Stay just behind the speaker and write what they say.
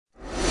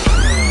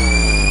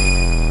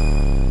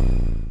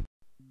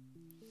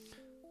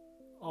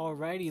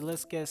Alrighty,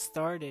 let's get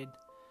started.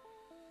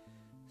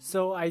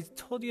 So I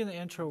told you in the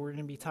intro we're going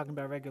to be talking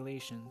about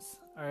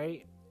regulations,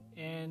 alright?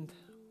 And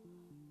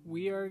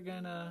we are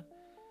going to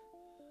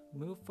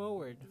move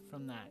forward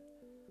from that,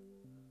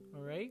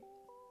 alright?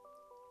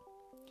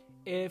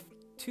 If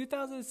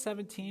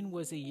 2017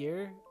 was a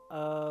year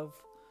of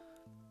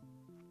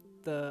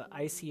the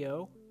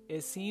ICO,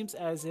 it seems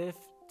as if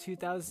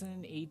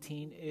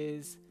 2018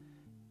 is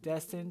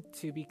destined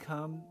to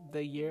become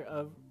the year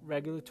of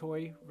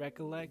regulatory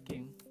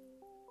recollecting.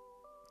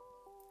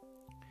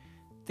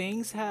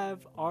 Things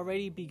have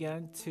already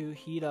begun to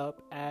heat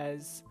up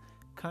as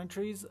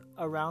countries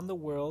around the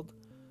world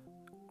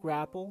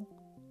grapple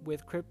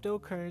with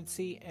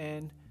cryptocurrency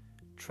and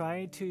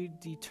trying to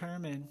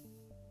determine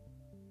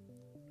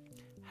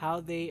how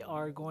they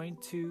are going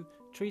to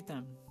treat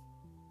them.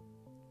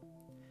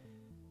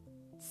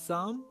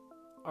 Some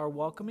are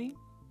welcoming,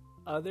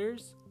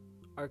 others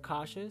are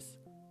cautious,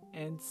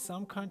 and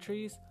some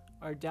countries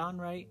are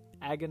downright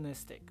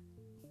agnostic.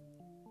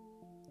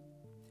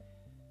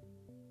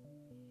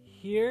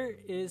 Here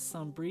is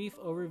some brief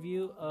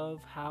overview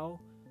of how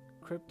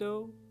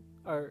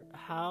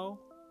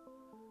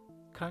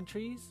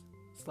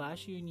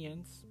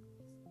countries/unions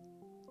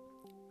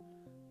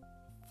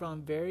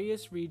from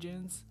various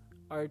regions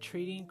are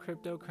treating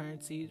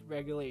cryptocurrency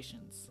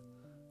regulations.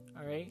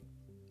 Alright?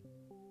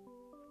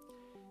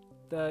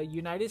 The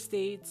United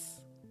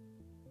States,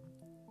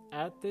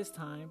 at this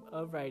time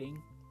of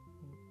writing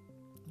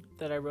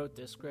that I wrote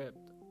this script,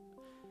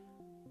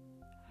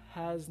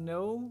 has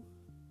no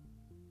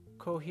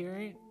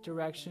coherent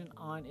direction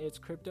on its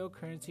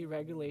cryptocurrency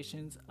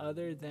regulations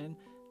other than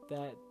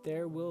that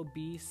there will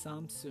be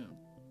some soon.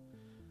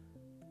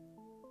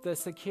 The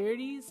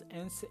Securities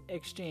and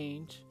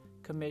Exchange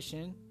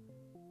Commission,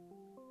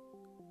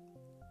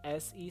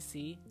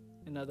 SEC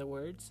in other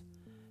words,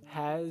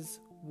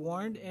 has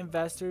warned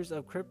investors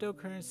of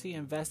cryptocurrency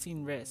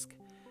investing risk,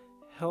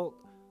 held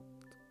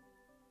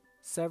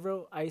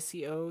several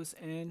ICOs,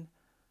 and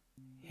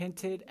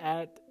hinted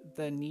at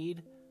the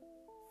need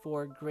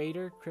for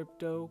greater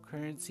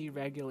cryptocurrency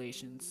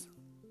regulations.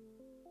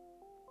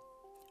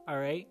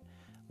 Alright,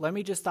 let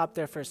me just stop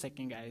there for a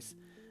second, guys.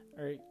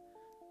 Alright,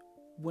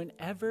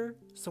 whenever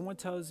someone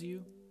tells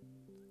you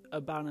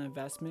about an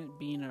investment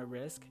being a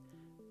risk,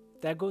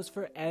 that goes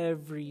for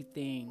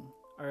everything.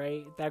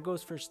 Alright, that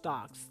goes for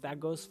stocks,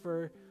 that goes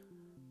for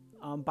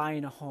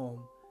buying a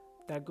home,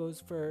 that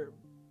goes for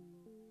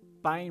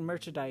buying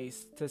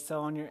merchandise to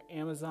sell on your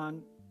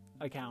Amazon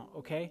account,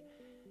 okay?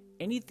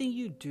 Anything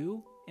you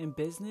do in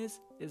business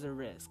is a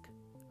risk.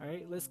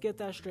 Alright, let's get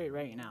that straight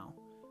right now.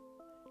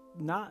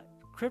 Not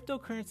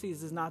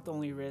cryptocurrencies is not the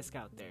only risk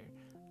out there.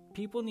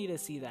 People need to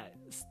see that.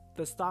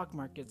 The stock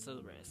market's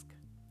a risk.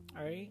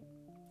 Alright?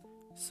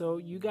 So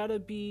you gotta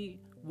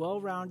be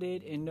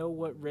well-rounded and know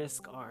what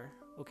risks are,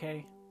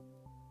 okay?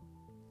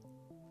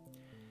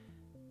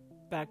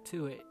 Back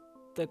to it.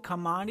 The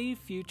Commodity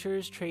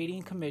Futures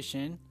Trading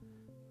Commission,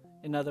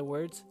 in other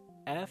words,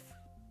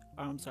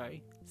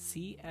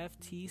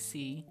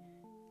 CFTC,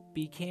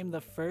 became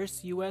the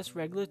first U.S.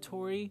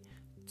 regulatory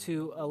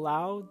to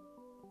allow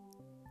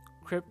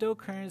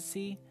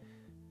cryptocurrency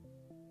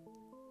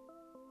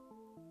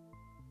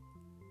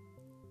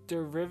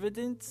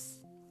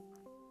derivatives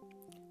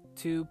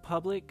to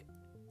public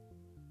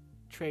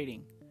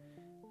trading.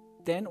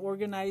 Then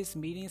organized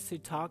meetings to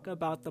talk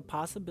about the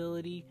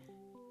possibility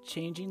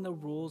changing the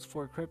rules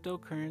for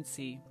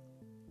cryptocurrency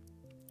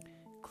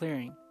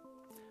clearing.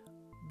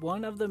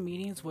 One of the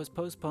meetings was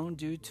postponed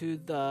due to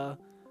the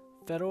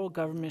federal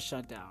government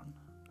shutdown.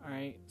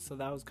 Alright, so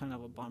that was kind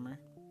of a bummer.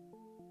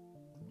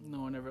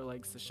 No one ever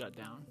likes to shut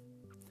down.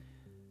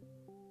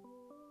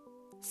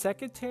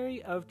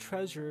 Secretary of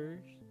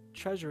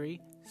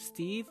Treasury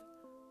Steve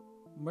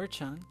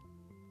Mnuchin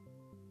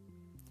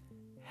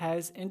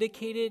has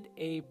indicated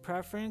a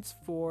preference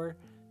for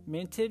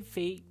minted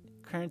fiat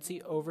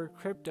currency over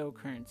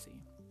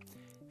cryptocurrency.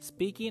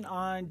 Speaking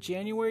on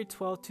January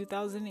 12,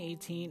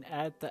 2018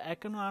 at the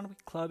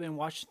Economic Club in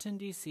Washington,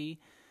 D.C.,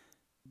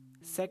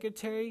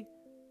 Secretary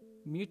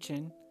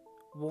Mnuchin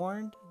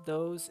warned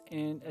those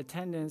in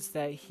attendance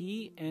that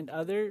he and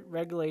other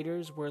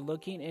regulators were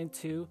looking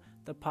into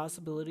the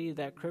possibility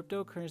that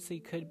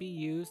cryptocurrency could be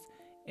used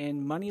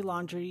in money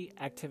laundering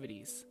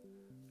activities.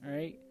 All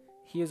right?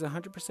 He is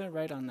 100%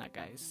 right on that,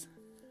 guys.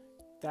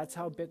 That's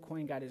how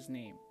Bitcoin got his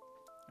name.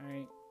 All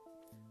right?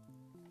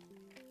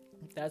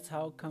 That's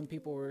how come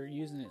people were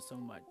using it so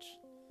much,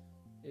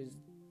 is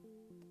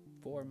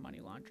for money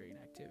laundering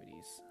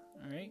activities.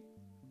 All right?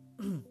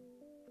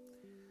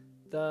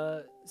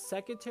 The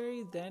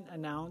secretary then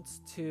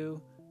announced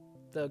to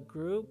the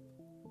group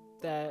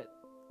that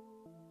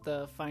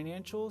the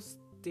Financial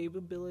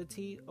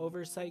Stability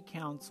Oversight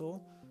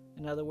Council,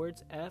 in other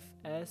words,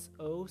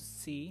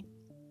 FSOC,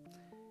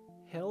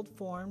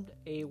 formed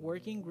a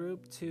working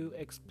group to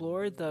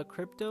explore the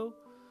crypto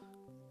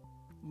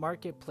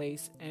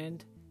marketplace,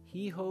 and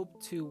he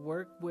hoped to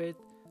work with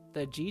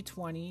the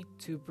G20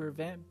 to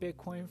prevent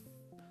Bitcoin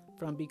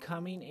from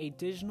becoming a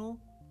digital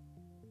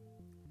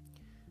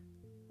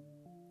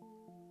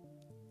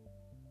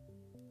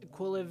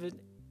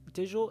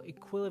digital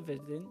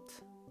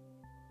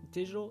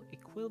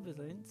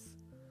equivalence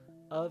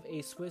of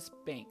a Swiss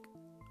bank.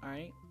 All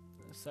right,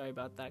 sorry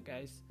about that,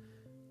 guys.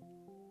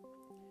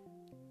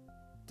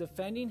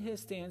 Defending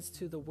his stance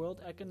to the World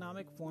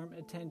Economic Forum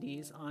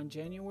attendees on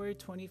January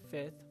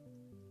 25th,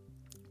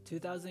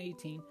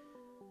 2018,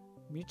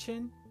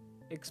 Mnuchin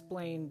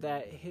explained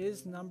that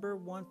his number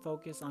one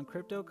focus on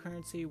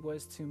cryptocurrency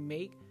was to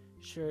make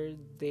sure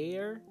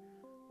they're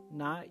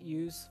not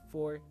used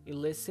for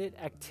illicit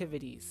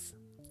activities.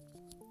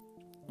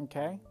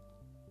 Okay?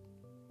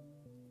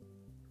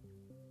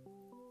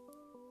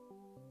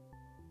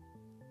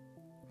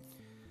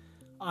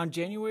 On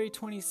January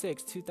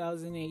 26,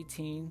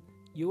 2018,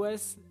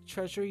 U.S.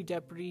 Treasury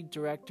Deputy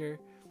Director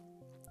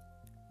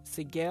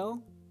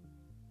Sigel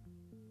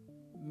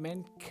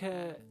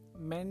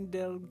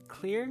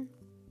Mendelclear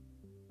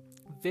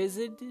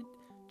visited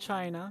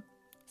China,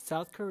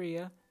 South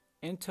Korea,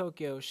 and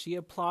Tokyo. She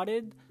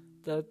applauded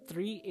the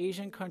 3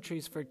 Asian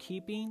countries for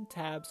keeping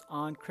tabs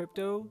on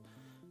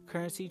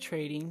cryptocurrency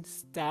trading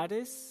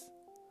status.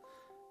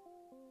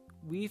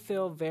 We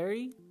feel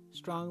very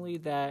strongly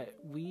that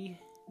we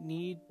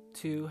need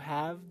to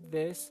have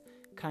this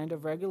kind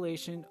of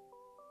regulation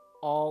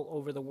all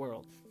over the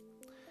world.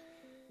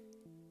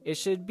 It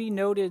should be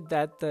noted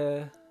that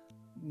the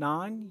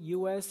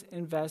non-U.S.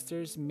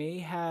 investors may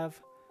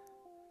have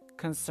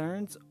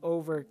concerns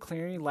over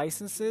clearing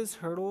licenses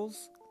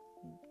hurdles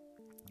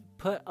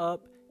put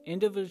up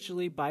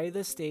individually by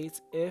the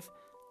states if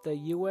the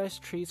U.S.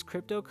 treats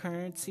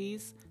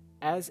cryptocurrencies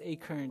as a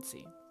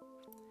currency.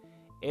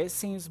 It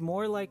seems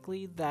more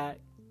likely that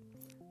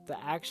the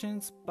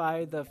actions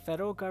by the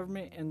federal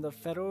government and the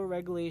Federal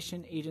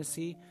Regulation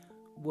Agency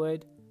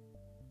would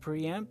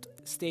preempt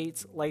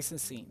states'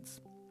 licensings.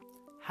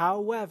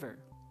 However,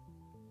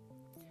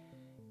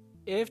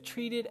 if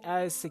treated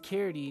as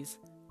securities,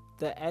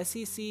 the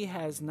SEC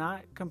has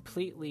not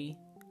completely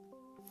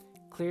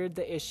cleared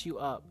the issue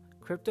up.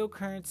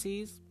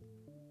 Cryptocurrencies,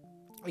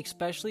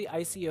 especially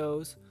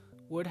ICOs,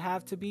 would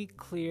have to be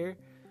clear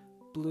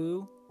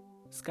blue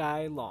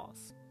sky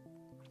laws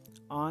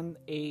on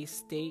a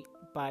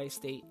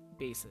state-by-state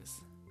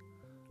basis.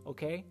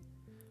 Okay?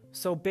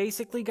 So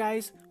basically,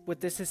 guys, what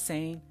this is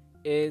saying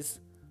is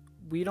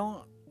we're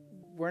not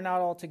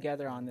all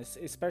together on this,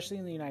 especially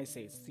in the United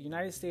States. The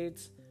United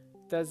States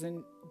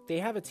they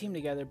have a team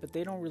together, but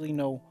they don't really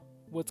know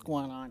what's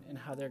going on and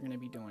how they're going to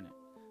be doing it.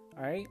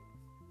 All right?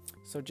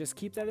 So just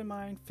keep that in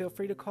mind. Feel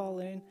free to call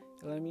in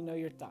and let me know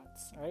your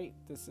thoughts. All right?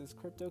 This is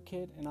Crypto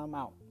Kid, and I'm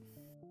out.